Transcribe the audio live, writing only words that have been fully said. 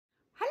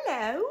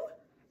Hello,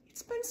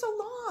 it's been so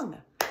long.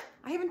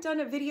 I haven't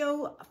done a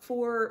video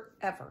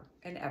forever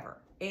and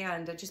ever,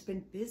 and I've just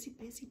been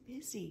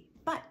busy.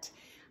 But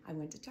I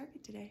went to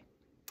Target today.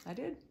 I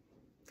did,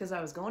 because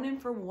I was going in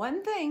for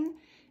one thing,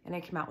 and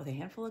I came out with a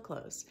handful of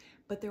clothes.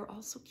 But they're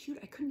all so cute,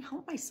 I couldn't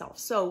help myself.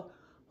 So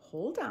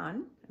hold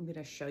on, I'm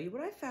gonna show you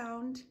what I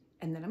found,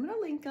 and then I'm gonna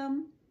link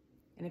them.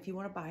 And if you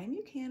wanna buy them,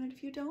 you can, and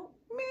if you don't,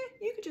 meh,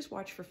 you could just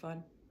watch for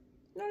fun.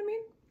 You know what I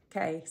mean?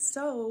 Okay,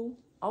 so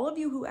all of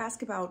you who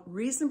ask about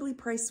reasonably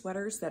priced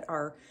sweaters that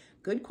are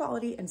good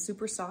quality and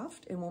super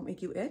soft and won't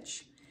make you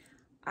itch,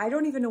 I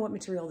don't even know what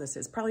material this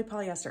is. Probably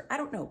polyester, I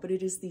don't know, but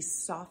it is the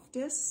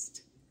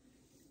softest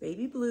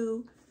baby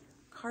blue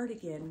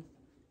cardigan,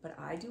 but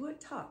I do a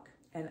tuck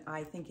and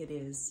I think it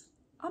is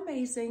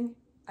amazing,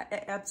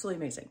 absolutely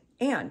amazing.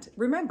 And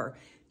remember,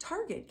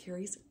 Target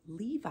carries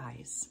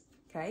Levi's,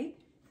 okay?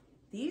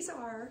 These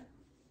are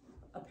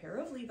a pair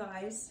of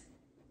Levi's.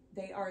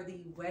 They are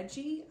the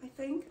wedgie, I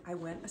think. I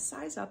went a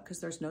size up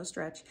because there's no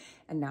stretch.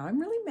 And now I'm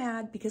really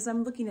mad because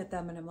I'm looking at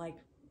them and I'm like,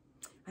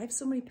 I have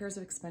so many pairs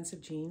of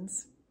expensive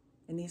jeans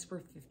and these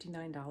were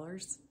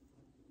 $59.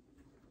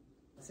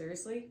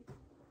 Seriously?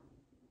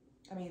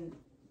 I mean,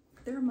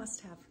 they're a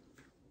must-have.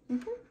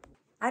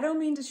 I don't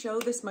mean to show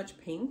this much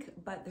pink,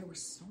 but there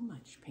was so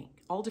much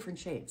pink, all different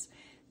shades.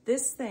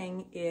 This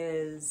thing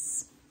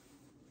is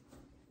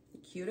the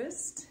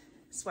cutest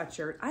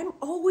sweatshirt. I'm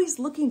always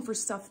looking for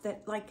stuff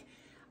that like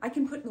I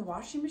can put in the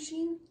washing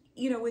machine,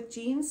 you know, with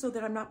jeans so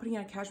that I'm not putting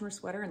on a cashmere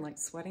sweater and like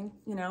sweating,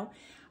 you know.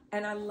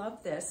 And I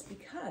love this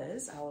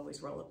because I'll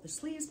always roll up the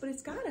sleeves, but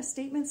it's got a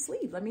statement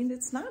sleeve. I mean,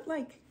 it's not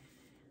like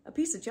a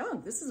piece of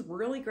junk. This is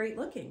really great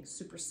looking,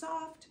 super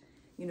soft.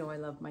 You know, I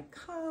love my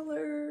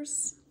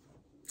colors.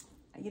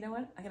 You know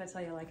what? I gotta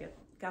tell you, I like it.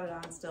 Got it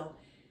on still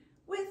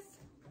with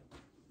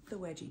the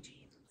wedgie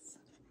jeans.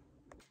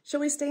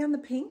 Shall we stay on the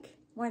pink?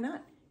 Why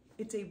not?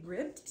 It's a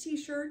ribbed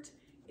t-shirt.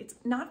 It's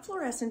not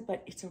fluorescent,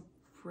 but it's a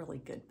really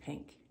good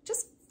pink.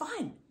 Just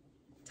fun.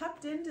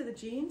 Tucked into the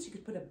jeans. You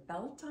could put a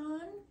belt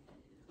on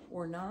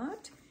or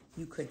not.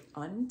 You could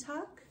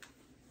untuck.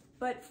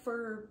 But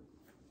for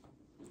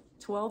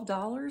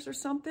 $12 or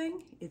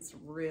something, it's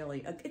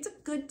really, it's a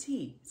good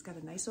tee. It's got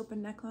a nice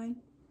open neckline.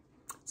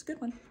 It's a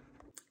good one.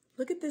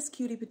 Look at this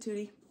cutie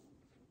patootie.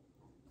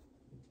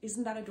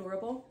 Isn't that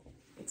adorable?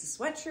 It's a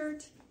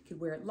sweatshirt. You could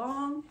wear it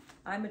long.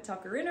 I'm a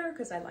tucker inner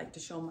because I like to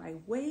show my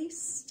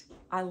waist.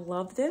 I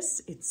love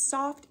this. It's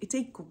soft. It's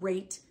a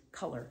great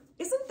color.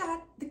 Isn't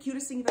that the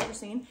cutest thing you've ever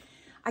seen?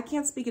 I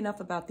can't speak enough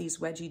about these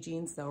wedgie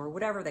jeans though, or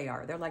whatever they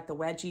are. They're like the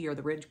wedgie or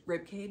the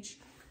rib cage.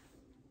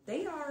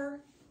 They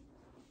are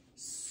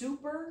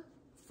super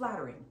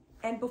flattering.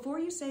 And before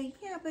you say,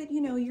 yeah, but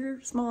you know,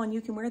 you're small and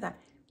you can wear that.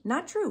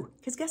 Not true,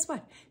 because guess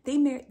what?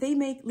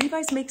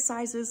 Levi's make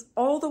sizes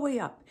all the way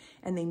up,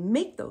 and they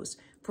make those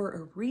for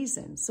a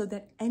reason so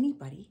that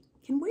anybody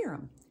can wear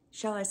them.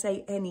 Shall I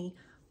say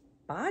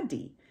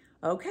anybody?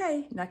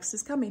 Okay, next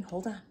is coming,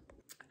 hold on.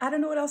 I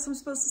don't know what else I'm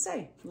supposed to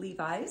say.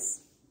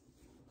 Levi's,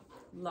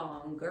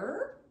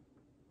 longer,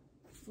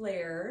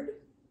 flared.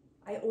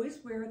 I always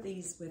wear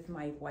these with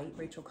my white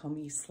Rachel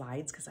Comey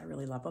slides because I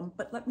really love them,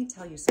 but let me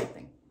tell you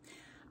something.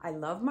 I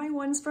love my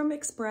ones from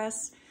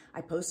Express. I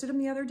posted them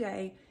the other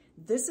day.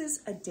 This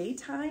is a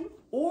daytime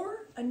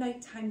or a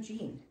nighttime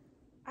jean.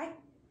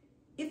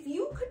 If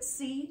you could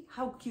see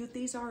how cute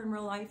these are in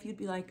real life, you'd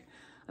be like,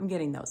 I'm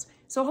getting those.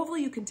 So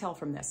hopefully you can tell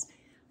from this.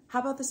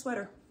 How about the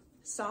sweater?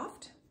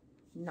 Soft,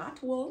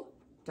 not wool,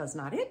 does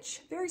not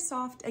itch, very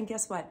soft. And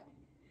guess what?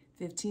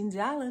 $15.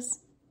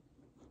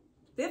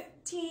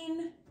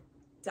 $15.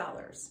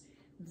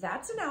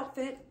 That's an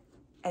outfit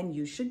and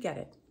you should get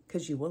it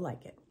because you will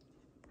like it.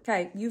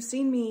 Okay, you've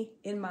seen me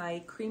in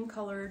my cream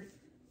colored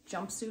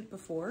jumpsuit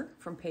before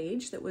from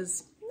Paige that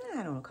was, I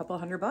don't know, a couple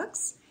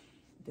 $100.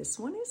 This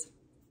one is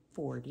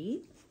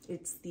 $40.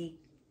 It's the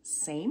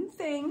same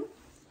thing,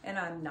 and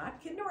I'm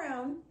not kidding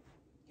around.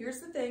 Here's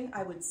the thing,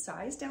 I would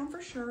size down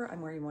for sure.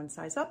 I'm wearing one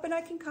size up and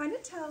I can kind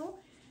of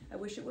tell. I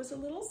wish it was a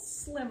little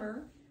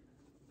slimmer.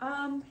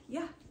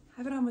 Yeah,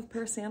 have it on with a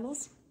pair of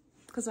sandals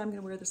because I'm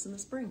gonna wear this in the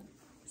spring.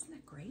 Isn't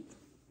that great?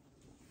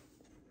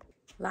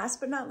 Last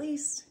but not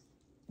least,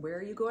 where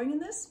are you going in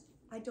this?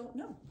 I don't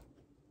know,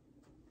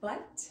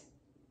 but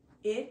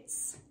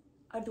it's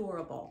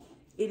adorable.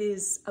 It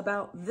is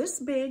about this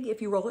big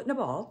if you roll it in a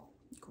ball.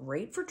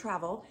 Great for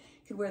travel.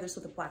 You could wear this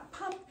with a black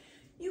pump.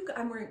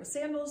 I'm wearing it with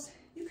sandals.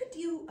 You could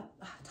do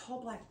a tall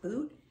black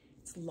boot.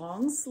 It's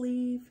long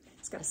sleeve.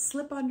 It's got a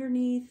slip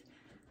underneath.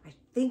 I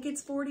think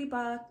it's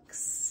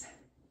 $40.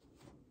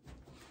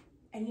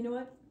 And you know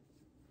what?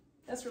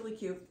 That's really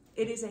cute.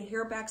 It is a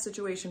hair back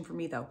situation for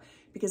me though,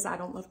 because I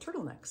don't love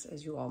turtlenecks,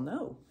 as you all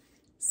know.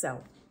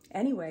 So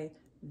anyway,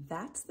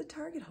 that's the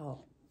Target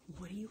haul.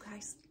 What do you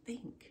guys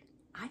think?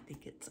 I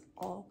think it's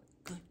all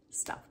good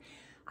stuff.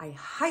 I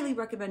highly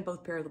recommend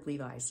both pairs of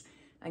Levi's.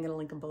 I'm gonna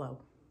link them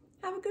below.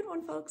 Have a good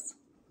one, folks.